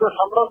यसको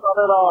संरक्षण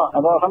र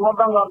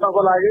संवर्धन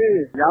गर्नको लागि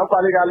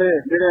गाउँपालिकाले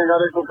दिने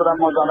गरेको कुरा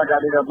म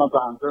जानकारी गर्न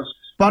चाहन्छु।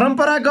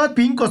 परम्परागत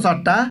पिङको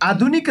सट्टा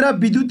आधुनिक र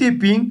विद्युतीय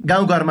पिङ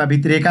गाउँघरमा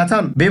भित्रिएका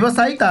छन्।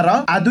 व्यावसायिकता र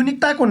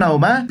आधुनिकताको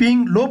नाउँमा पिङ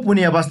लोप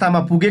हुने अवस्थामा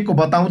पुगेको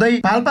बताउँदै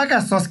पाल्पाका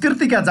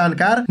संस्कृतिका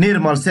जानकार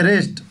निर्मल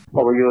श्रेष्ठ।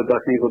 अब यो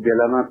दशैंको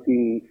बेलामा पिङ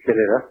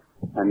खेलेर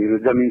हामीहरू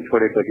जमिन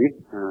छोडेपछि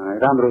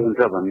राम्रो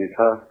हुन्छ भन्ने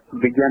छ।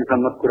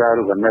 विज्ञानसम्मत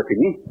कुराहरू भन्दा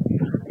पनि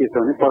के छ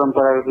भने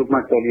परम्परागत रूपमा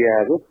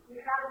चलिआएको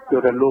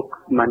एउटा लोक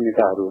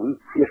मान्यताहरू हुन्।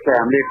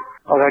 यसलाई हामीले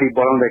अगाडि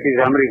बढाउँदाखेरि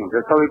राम्रै हुन्छ।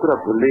 सबै कुरा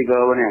भुल्दै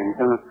गयो भने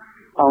हामीसँग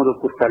आउँदो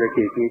पुस्ताले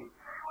केही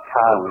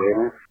थाहा हुँदैन।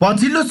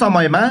 पछिल्लो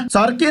समयमा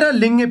चर्केर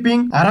लिङ्गे पिङ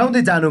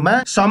हराउँदै जानुमा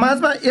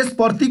समाजमा यस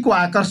प्रतिको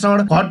आकर्षण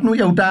घट्नु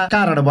एउटा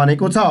कारण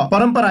बनेको छ।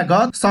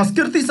 परम्परागत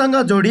संस्कृतिसँग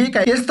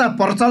जोडिएका यस्ता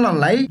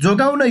प्रचलनलाई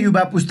जोगाउन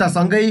युवा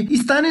पुस्तासँगै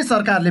स्थानीय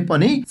सरकारले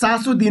पनि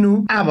चासो दिनु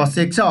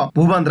आवश्यक छ।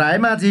 Bhuwan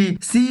Raimajhi,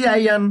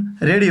 CIN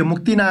radio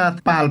Muktinath,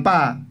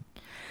 Palpa.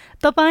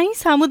 तपाईँ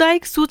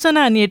सामुदायिक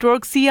सूचना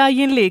नेटवर्क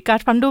CIN-ले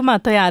काठमाडौँमा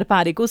तयार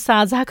पारेको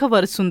साझा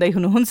खबर सुन्दै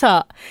हुनुहुन्छ।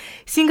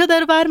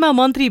 सिंहदरबारमा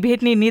मन्त्री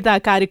भेट्ने नेता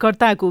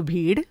कार्यकर्ताको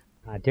भिड।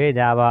 त्यही त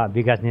अब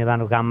विकास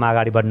निर्माणको काममा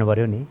अगाडि बढ्नु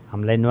पर्यो नि।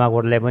 हामीलाई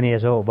नुवाकोटलाई पनि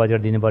यसो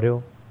बजेट दिनु पर्यो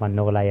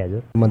भन्नुको लागि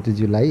हजुर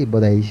मन्त्रीज्यूलाई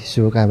बधाई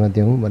शुभकामना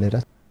दिउँ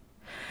भनेर।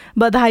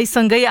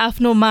 बधाईसँगै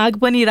आफ्नो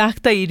माग पनि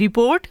राख्दै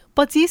रिपोर्ट।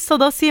 25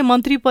 सदस्यीय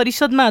मन्त्री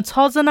परिषदमा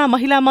 6 जना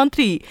महिला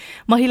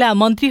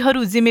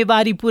मन्त्रीहरू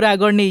जिम्मेवारी पूरा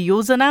गर्ने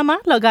योजनामा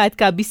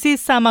लगायतका विशेष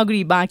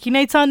सामग्री बाँकी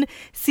नै छन्।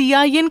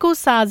 CIN-को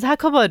साझा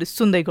खबर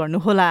सुन्दै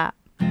गर्नुहोला।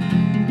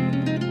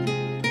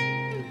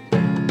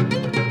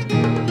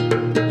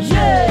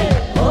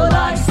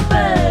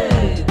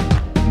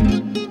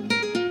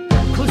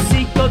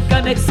 खुसीको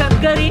कनेक्सन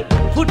गरी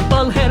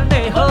फुटबल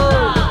हेर्ने हो,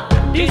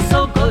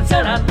 डिसोको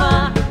जडानमा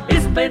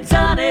स्पेन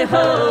जाने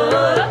हो।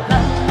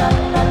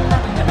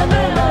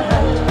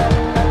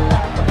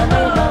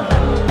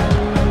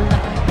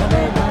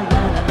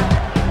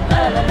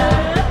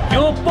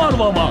 यो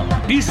पर्वमा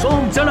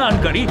डिसोम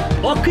जडान गरी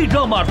लकी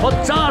ड्र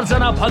मार्फत 4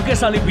 जना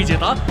भाग्यशाली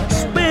विजेता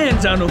स्पेन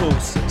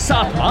जानुहोस्।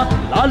 साथमा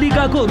ला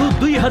लिगाको रु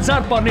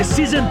 2000 पर्ने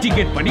सिजन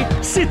टिकट पनि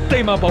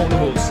सित्तैमा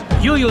पाउनुहोस्।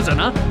 यो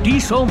योजना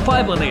Dish Home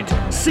fibre net,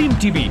 SIM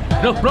TV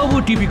र प्रभु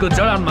टिभीको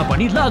जडानमा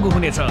पनि लागू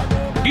हुनेछ।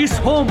 डिस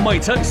होममै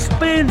छ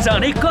स्पेन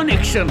जाने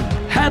कनेक्सन।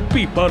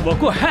 ह्याप्पी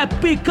पर्वको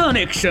ह्याप्पी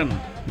कनेक्सन।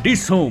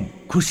 डिस होम,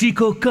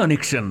 खुसीको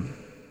कनेक्सन।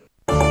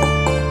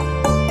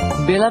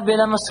 बेला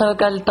बेलामा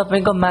सरकारले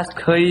तपाईँको मास्क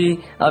खै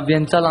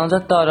अभियान चलाउँछ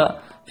तर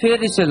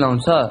फेरि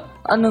सेलाउँछ।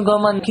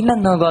 अनुगमन किन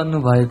नगर्नु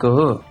भएको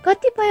हो?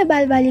 कतिपय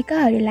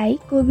बालबालिकाहरूलाई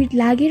कोभिड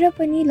लागेर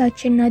पनि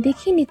लक्षण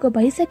नदेखिनेको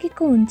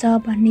भइसकेको हुन्छ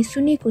भन्ने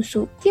सुनेको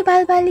छु। के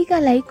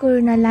बालबालिकालाई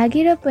कोरोना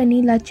लागेर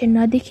पनि लक्षण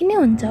नदेखिने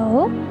हुन्छ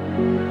हो?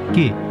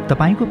 के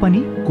तपाईको पनि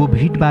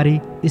कोभिड बारे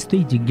यस्तै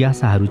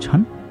जिज्ञासाहरू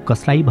छन्?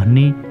 कसलाई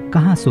भन्ने,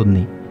 कहाँ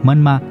सोध्ने,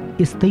 मनमा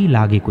यस्तै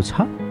लागेको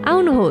छ?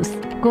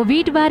 आउनुहोस्,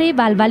 कोभिड बारे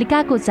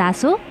बालबालिकाको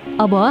चासो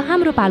अब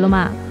हाम्रो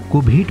पालोमा।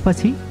 कोभिड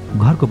पछि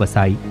घरको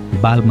बसाई,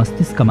 बाल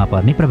मस्तिष्कमा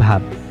पर्ने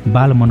प्रभाव,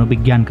 बाल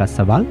मनोविज्ञानका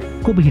सवाल,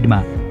 कोभिडमा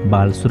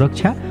बाल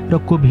सुरक्षा र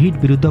कोभिड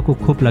विरुद्धको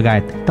खोप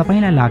लगायत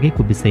तपाईलाई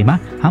लागेको विषयमा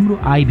हाम्रो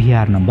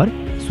IVR नम्बर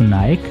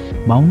 01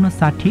 52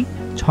 60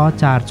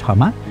 646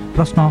 मा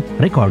प्रश्न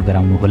रेकर्ड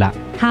गराउनुहोला।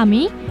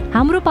 हामी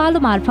हाम्रो पालो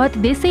मार्फत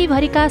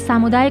देशैभरिका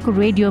सामुदायिक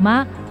रेडियोमा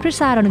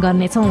प्रसारण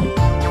गर्नेछौँ।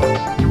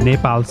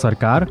 नेपाल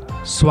सरकार,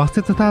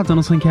 स्वास्थ्य तथा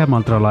जनसङ्ख्या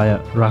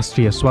मन्त्रालय,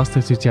 राष्ट्रिय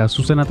स्वास्थ्य शिक्षा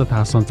सूचना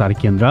तथा सञ्चार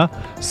केन्द्र,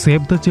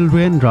 सेभ द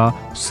चिल्ड्रेन र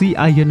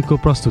CIN को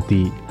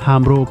प्रस्तुति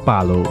हाम्रो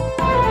पालो।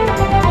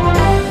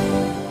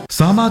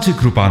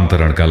 सामाजिक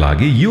रूपान्तरणका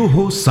लागि यो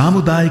हो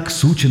सामुदायिक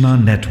सूचना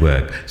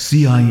नेटवर्क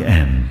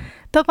CIN।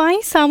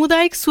 तपाईँ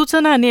सामुदायिक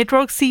सूचना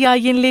नेटवर्क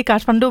CIN-ले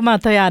काठमाडौँमा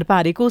तयार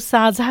पारेको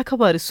साझा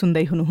खबर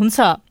सुन्दै हुनुहुन्छ।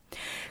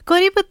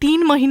 करिब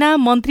 3 महिना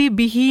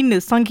मन्त्रीविहीन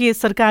संघीय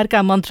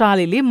सरकारका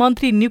मन्त्रालयले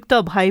मन्त्री नियुक्त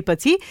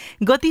भएपछि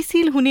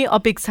गतिशील हुने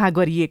अपेक्षा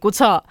गरिएको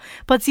छ।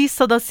 25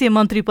 सदस्यीय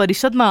मन्त्री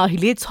परिषदमा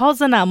अहिले 6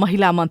 जना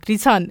महिला मन्त्री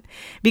छन्।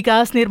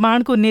 विकास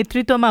निर्माणको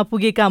नेतृत्वमा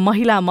पुगेका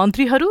महिला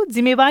मन्त्रीहरू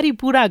जिम्मेवारी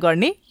पूरा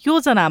गर्ने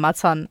योजनामा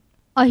छन्।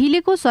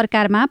 अहिलेको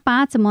सरकारमा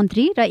 5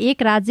 मन्त्री र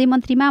 1 राज्य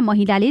मन्त्रीमा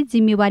महिलाले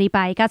जिम्मेवारी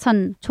पाएका छन्।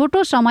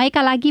 छोटो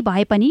समयका लागि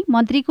भए पनि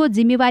मन्त्रीको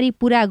जिम्मेवारी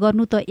पूरा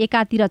गर्नु त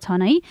एकातिर छ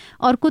नै,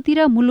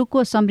 अर्कोतिर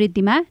मुलुकको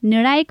समृद्धिमा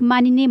निर्णायक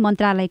मानिने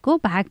मन्त्रालयको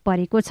भाग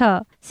परेको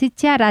छ।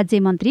 शिक्षा राज्य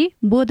मन्त्री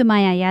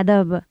बोधमाया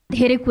यादव।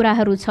 धेरै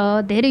कुराहरू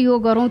छ, धेरै यो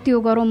गरौँ त्यो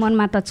गरौँ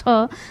मनमा त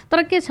छ,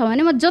 तर के छ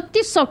भने म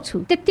जति सक्छु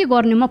त्यति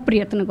गर्ने म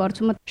प्रयत्न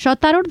गर्छु।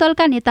 सत्तारूढ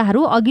दलका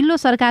नेताहरू अघिल्लो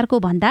सरकारको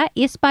भन्दा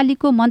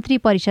यसपालिको मन्त्री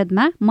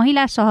परिषदमा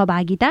महिला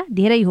सहभागिता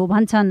धेरै हो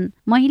भन्छन्।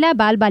 महिला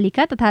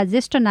बालबालिका तथा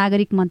ज्येष्ठ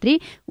नागरिक मन्त्री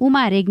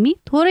उमा रेग्मी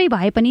थोरै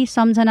भए पनि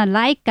सम्झना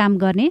लायक काम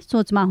गर्ने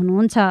सोचमा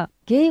हुनुहुन्छ।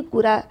 केही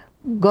कुरा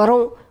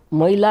गरौँ,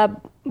 महिला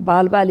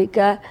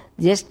बालबालिका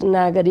ज्येष्ठ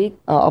नागरिक,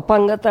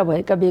 अपाङ्गता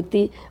भएका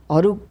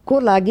व्यक्तिहरूको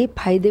लागि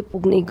फाइदा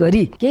पुग्ने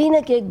गरी केही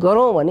न केही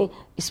गरौँ भने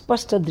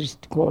स्पष्ट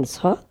दृष्टिकोण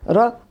छ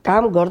र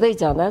काम गर्दै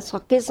जाँदा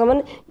सकेसम्म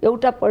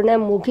एउटा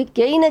परिणाममुखी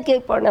केही न केही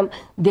परिणाम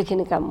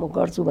देखिने काम म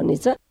गर्छु भन्ने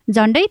छ।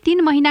 झण्डै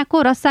 3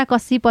 महिनाको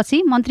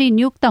रस्साकस्सीपछि मन्त्री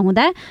नियुक्त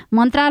हुँदा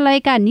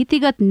मन्त्रालयका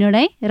नीतिगत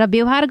निर्णय र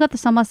व्यवहारगत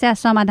समस्या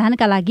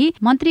समाधानका लागि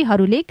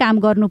मन्त्रीहरूले काम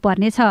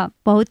गर्नुपर्नेछ।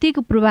 भौतिक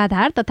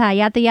पूर्वाधार तथा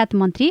यातायात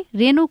मन्त्री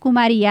रेणु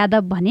कुमारी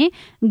यादव भने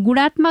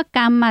गुणात्मक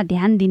काममा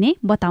ध्यान दिने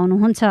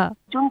बताउनुहुन्छ।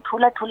 जुन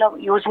ठुला ठुला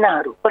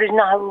योजनाहरू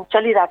परियोजनाहरू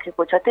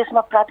चलिराखेको छ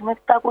त्यसमा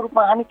प्राथमिकताको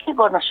रूपमा हामी के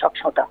गर्न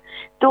सक्छौँ त?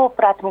 त्यो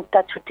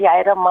प्राथमिकता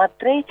छुट्याएर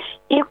मात्रै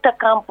एउटा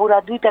काम पुरा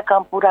दुईटा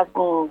काम पुरा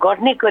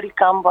गर्ने गरी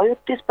काम भयो,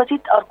 त्यसपछि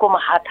अर्कोमा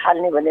हात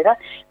हाल्ने भनेर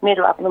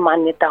मेरो आफ्नो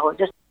मान्यता हो।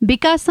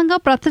 विकाससँग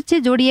प्रत्यक्ष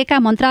जोडिएका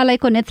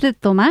मन्त्रालयको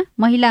नेतृत्वमा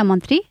महिला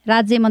मन्त्री,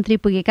 राज्य मन्त्री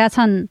पुगेका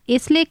छन्।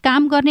 यसले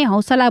काम गर्ने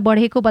हौसला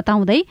बढेको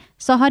बताउँदै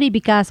शहरी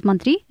विकास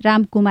मन्त्री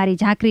रामकुमारी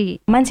झाँक्री,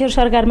 मान्छेहरू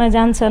सरकारमा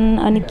जान्छन्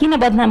अनि किन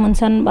बदनाम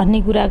हुन्छन्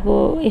भन्ने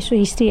कुराको यसो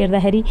हिस्ट्री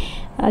हेर्दाखेरि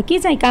के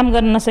चाहिँ काम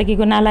गर्न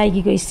नसकेको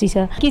नालायकीको हिस्ट्री छ,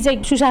 के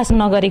चाहिँ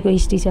सुशासन नगरेको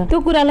हिस्ट्री छ, त्यो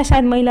कुरालाई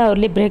सायद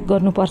महिलाहरूले ब्रेक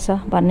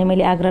गर्नुपर्छ भन्ने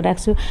मैले आग्रह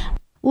राख्छु।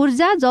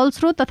 ऊर्जा,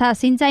 जलस्रोत तथा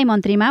सिंचाई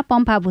मन्त्रीमा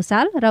पम्फा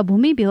भूषाल र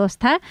भूमि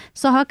व्यवस्था,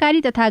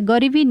 सहकारी तथा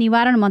गरिबी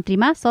निवारण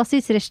मन्त्रीमा शशि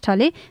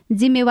श्रेष्ठले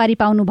जिम्मेवारी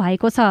पाउनु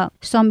भएको छ।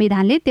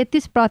 संविधानले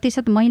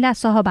 33% महिला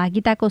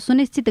सहभागिताको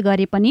सुनिश्चित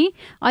गरे पनि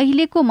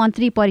अहिलेको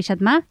मन्त्री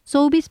परिषदमा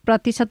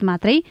 24%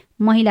 मात्रै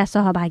महिला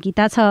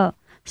सहभागिता छ।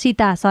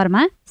 सीता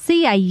शर्मा,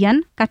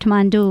 CIN,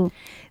 काठमाडौँ।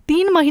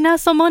 3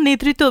 महिनासम्म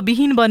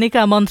नेतृत्वविहीन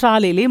बनेका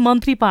मन्त्रालयले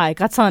मन्त्री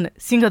पाएका छन्।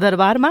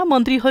 सिंहदरबारमा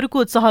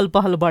मन्त्रीहरूको चहल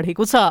पहल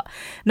बढेको छ।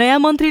 नयाँ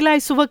मन्त्रीलाई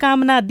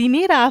शुभकामना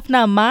दिने र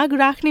आफ्ना माग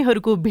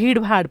राख्नेहरूको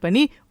भिडभाड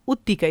पनि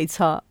उत्तिकै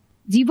छ।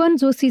 जीवन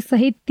जोशी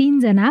सहित 3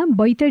 जना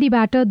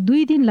बैतडीबाट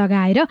 2 दिन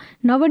लगाएर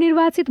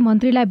नवनिर्वाचित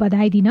मन्त्रीलाई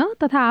बधाई दिन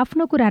तथा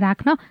आफ्नो कुरा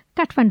राख्न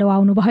काठमाडौँ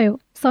आउनुभयो।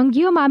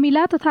 संघीय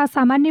मामिला तथा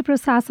सामान्य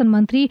प्रशासन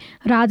मन्त्री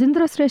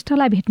राजेन्द्र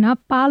श्रेष्ठलाई भेट्न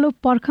पालो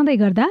पर्खँदै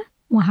गर्दा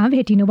उहाँ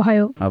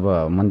भेटिनुभयो। अब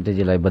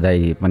मन्त्रीजीलाई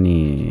बधाई पनि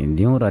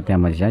दिउँ र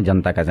त्यहाँपछि चाहिँ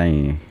जनताका चाहिँ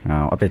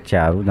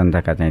अपेक्षाहरू,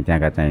 जनताका चाहिँ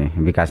त्यहाँका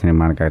चाहिँ विकास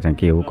निर्माणका चाहिँ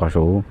के हो कसो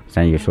हो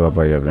चाहिँ यसो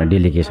अब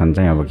डेलिगेसन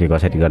चाहिँ अब के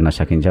कसरी गर्न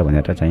सकिन्छ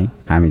भनेर चाहिँ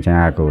हामी चाहिँ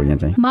आएको हो। यहाँ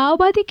चाहिँ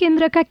माओवादी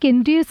केन्द्रका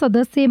केन्द्रीय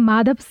सदस्य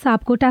माधव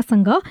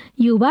सापकोटासँग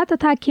युवा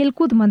तथा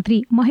खेलकुद मन्त्री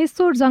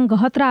महेश्वर जङ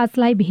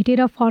गहतराजलाई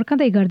भेटेर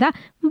फर्कँदै गर्दा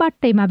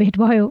बाटैमा भेट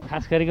भयो।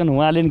 खास गरिकन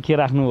उहाँले के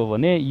राख्नुभयो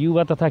भने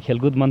युवा तथा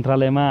खेलकुद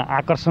मन्त्रालयमा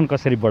आकर्षण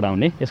कसरी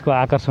बढाउने, यसको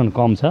आकर्षण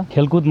कम छ।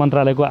 खेलकुद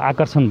मन्त्रालयको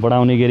आकर्षण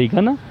बढाउने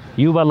गरिकन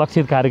युवा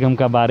लक्षित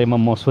कार्यक्रमका बारेमा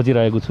म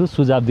सोचिरहेको छु,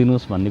 सुझाव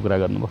दिनुहोस् भन्ने कुरा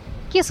गर्नुभयो।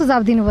 के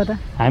सुझाव दिनुभयो त?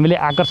 हामीले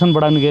आकर्षण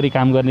बढाउने गरी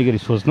काम गर्ने गरी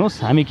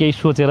सोच्नुहोस्, हामी केही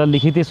सोचेर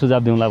लिखितै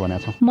सुझाव दिउँला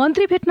भनेका छौँ।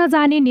 मन्त्री भेट्न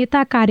जाने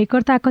नेता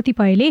कार्यकर्ता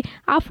कतिपयले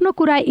आफ्नो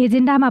कुरा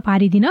एजेन्डामा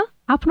पारिदिन,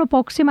 आफ्नो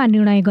पक्षमा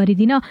निर्णय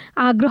गरिदिन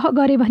आग्रह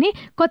गरे भने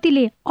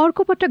कतिले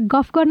अर्को पटक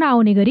गफ गर्न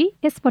आउने गरी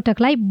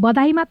यसपटकलाई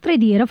बधाई मात्रै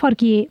दिएर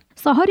फर्किए।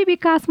 शहरी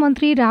विकास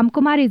मन्त्री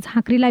रामकुमारी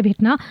झाँक्रीलाई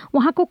भेट्न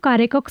उहाँको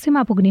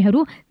कार्यकक्षमा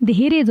पुग्नेहरू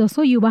धेरै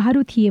जसो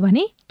युवाहरू थिए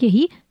भने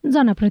केही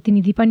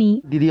जनप्रतिनिधि पनि।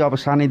 दिदी अब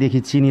सानैदेखि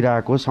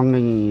चिनिरहेको,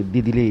 सँगै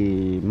दिदीले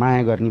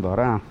माया गर्ने भएर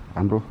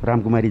हाम्रो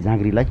रामकुमारी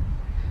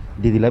झाँक्रीलाई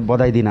दिदीलाई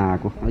बधाई दिन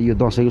आएको। यो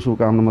दसैँको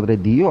शुभकामना मात्रै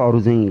दियो, अरू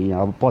चाहिँ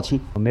अब पछि।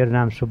 मेरो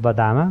नाम सुब्बा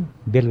तामा,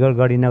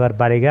 बेलगढी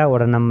नगरपालिका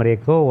वडा नम्बर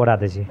 1 को वडा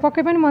अध्यक्ष।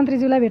 पक्कै पनि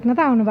मन्त्रीज्यूलाई भेट्न त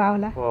आउनुभयो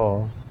होला? हो,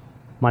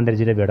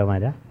 मन्त्रीजीले भेटौँ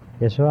मैले।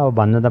 यसो अब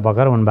भन्नु त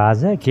भर्खर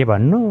हुनुभएको छ, के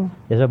भन्नु,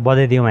 यसो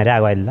बधाई दिउँ मैले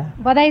आएको अहिले।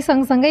 बधाई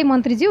सँगसँगै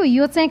मन्त्रीज्यू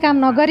यो चाहिँ काम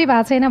नगरी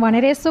भएको छैन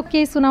भनेर यसो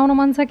केही सुनाउनु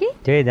मन छ कि?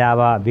 त्यही त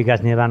अब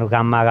विकास निर्माणको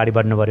काममा अगाडि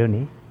बढ्नु पर्यो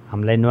नि,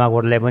 हामीलाई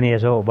नुवाकोटलाई पनि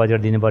यसो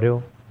बजेट दिनु पर्यो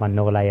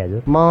भन्नुको लागि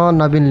हजुर। म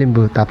नवीन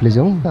लिम्बू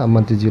ताप्लेजुङ,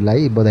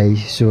 मन्त्रीज्यूलाई बधाई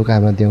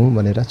शुभकामना दिउँ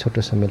भनेर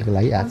छोटो सम्मेलनको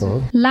लागि आएको हो।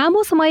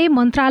 लामो समय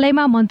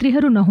मन्त्रालयमा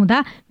मन्त्रीहरू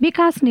नहुँदा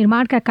विकास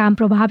निर्माणका काम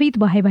प्रभावित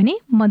भए भने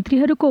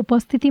मन्त्रीहरूको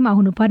उपस्थितिमा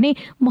हुनुपर्ने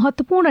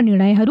महत्त्वपूर्ण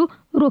निर्णयहरू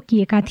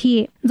रोकिएका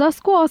थिए,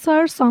 जसको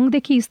असर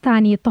सङ्घदेखि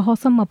स्थानीय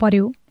तहसम्म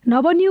पर्यो।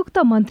 नवनियुक्त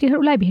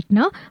मन्त्रीहरूलाई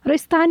भेट्न र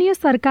स्थानीय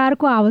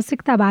सरकारको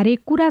आवश्यकताबारे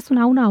कुरा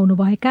सुनाउन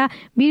आउनुभएका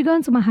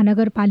वीरगञ्ज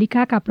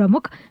महानगरपालिकाका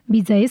प्रमुख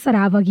विजय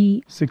सरावगी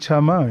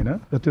शिक्षामा होइन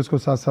र त्यसको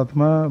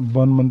साथसाथमा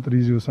वन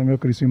मन्त्रीज्यूसँग,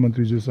 कृषि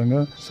मन्त्रीज्यूसँग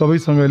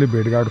सबैसँग अहिले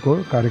भेटघाटको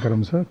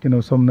कार्यक्रम छ। किन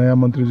सब नयाँ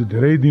मन्त्रीज्यू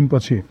धेरै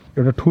दिनपछि,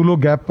 एउटा ठुलो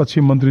ग्याप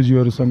पछि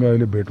मन्त्रीज्यूहरूसँग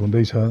अहिले भेट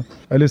हुँदैछ।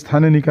 अहिले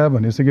स्थानीय निकाय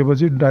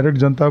भनिसकेपछि डाइरेक्ट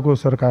जनताको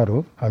सरकार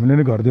हो, हामीले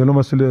नै घर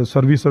देउलोमा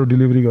सर्भिसहरू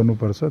डेलिभरी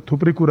गर्नुपर्छ।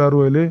 थुप्रै कुराहरू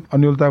अहिले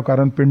अन्यलताको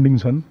कारण पेन्डिङ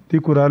छन्। ती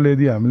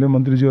यदि हामीले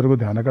मन्त्रीज्यूहरूको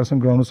ध्यान आकर्षण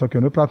गराउन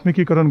सक्यौँ भने,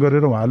 प्राथमिकीकरण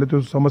गरेर उहाँले त्यो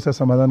समस्या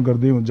समाधान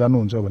गर्दै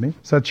जानुहुन्छ भने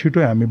सायद छिटो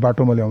हामी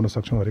बाटोमा ल्याउन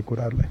सक्छौँ हरेक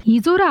कुराहरूलाई।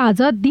 हिजो र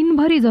आज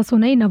दिनभरि जसो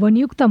नै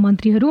नवनियुक्त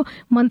मन्त्रीहरू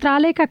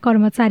मन्त्रालयका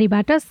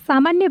कर्मचारीबाट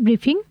सामान्य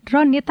ब्रिफिङ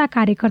र नेता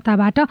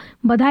कार्यकर्ताबाट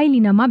बधाई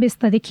लिनमा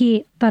व्यस्त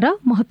देखिए। तर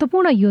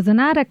महत्त्वपूर्ण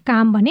योजना र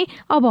काम भने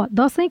अब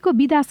दशैंको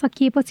बिदा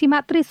सकिएपछि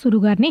मात्रै सुरु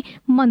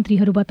गर्ने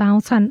मन्त्रीहरू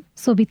बताउँछन्।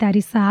 सोभिता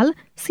रिसाल,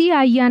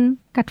 CIN,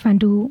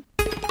 काठमाडौँ।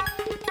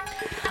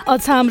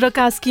 अछाम र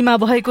कास्कीमा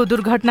भएको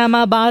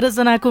दुर्घटनामा 12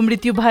 जनाको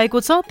मृत्यु भएको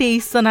छ,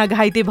 23 जना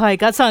घाइते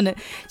भएका छन्।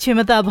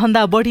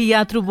 क्षमताभन्दा बढी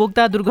यात्रु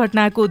बोक्दा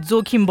दुर्घटनाको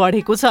जोखिम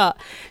बढेको छ।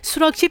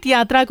 सुरक्षित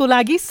यात्राको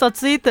लागि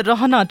सचेत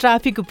रहन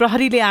ट्राफिक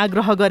प्रहरीले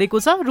आग्रह गरेको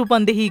छ।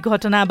 रूपन्देही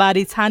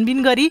घटनाबारे छानबिन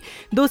गरी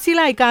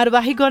दोषीलाई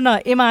कारबाही गर्न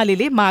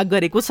एमालेले माग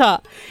गरेको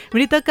छ।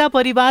 मृतकका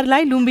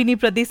परिवारलाई लुम्बिनी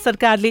प्रदेश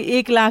सरकारले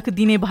 1 लाख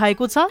दिने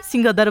भएको छ।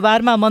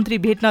 सिंहदरबारमा मन्त्री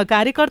भेट्न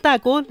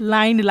कार्यकर्ताको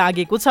लाइन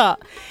लागेको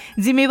छ।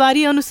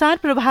 जिम्मेवारी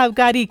अनुसार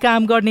प्रभावकारी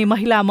काम गर्ने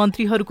महिला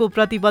मन्त्रीहरूको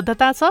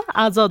प्रतिबद्धता छ।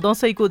 आज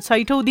दशैंको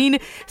 6औं दिन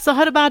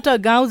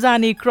शहरबाट गाउँ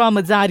जाने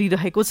क्रम जारी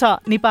रहेको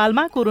छ।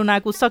 नेपालमा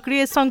कोरोनाको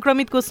सक्रिय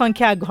संक्रमितको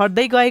संख्या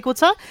घट्दै गएको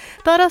छ,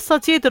 तर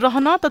सचेत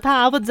रहन तथा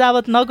आवत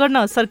जावत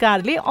नगर्न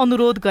सरकारले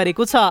अनुरोध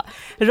गरेको छ।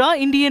 र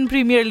इन्डियन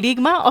प्रिमियर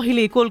लिगमा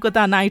अहिले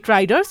कोलकाता नाइट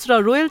राइडर्स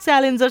र रोयल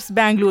च्यालेन्जर्स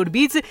बेंगलोर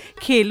बीच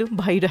खेल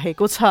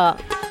भइरहेको छ।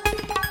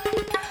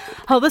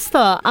 हवस् त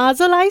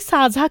आजलाई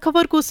साझा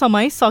खबरको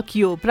समय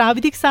सकियो।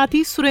 प्राविधिक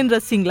साथी सुरेन्द्र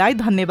सिंहलाई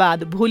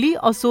धन्यवाद। भोलि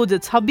असोज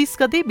 26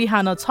 गते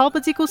बिहान 6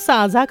 बजेको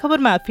साझा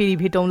खबरमा फेरि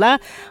भेटौँला।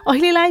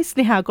 अहिलेलाई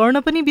स्नेहा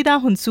कर्ण पनि बिदा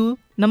हुन्छु।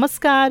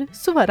 नमस्कार,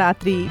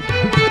 शुभरात्रि।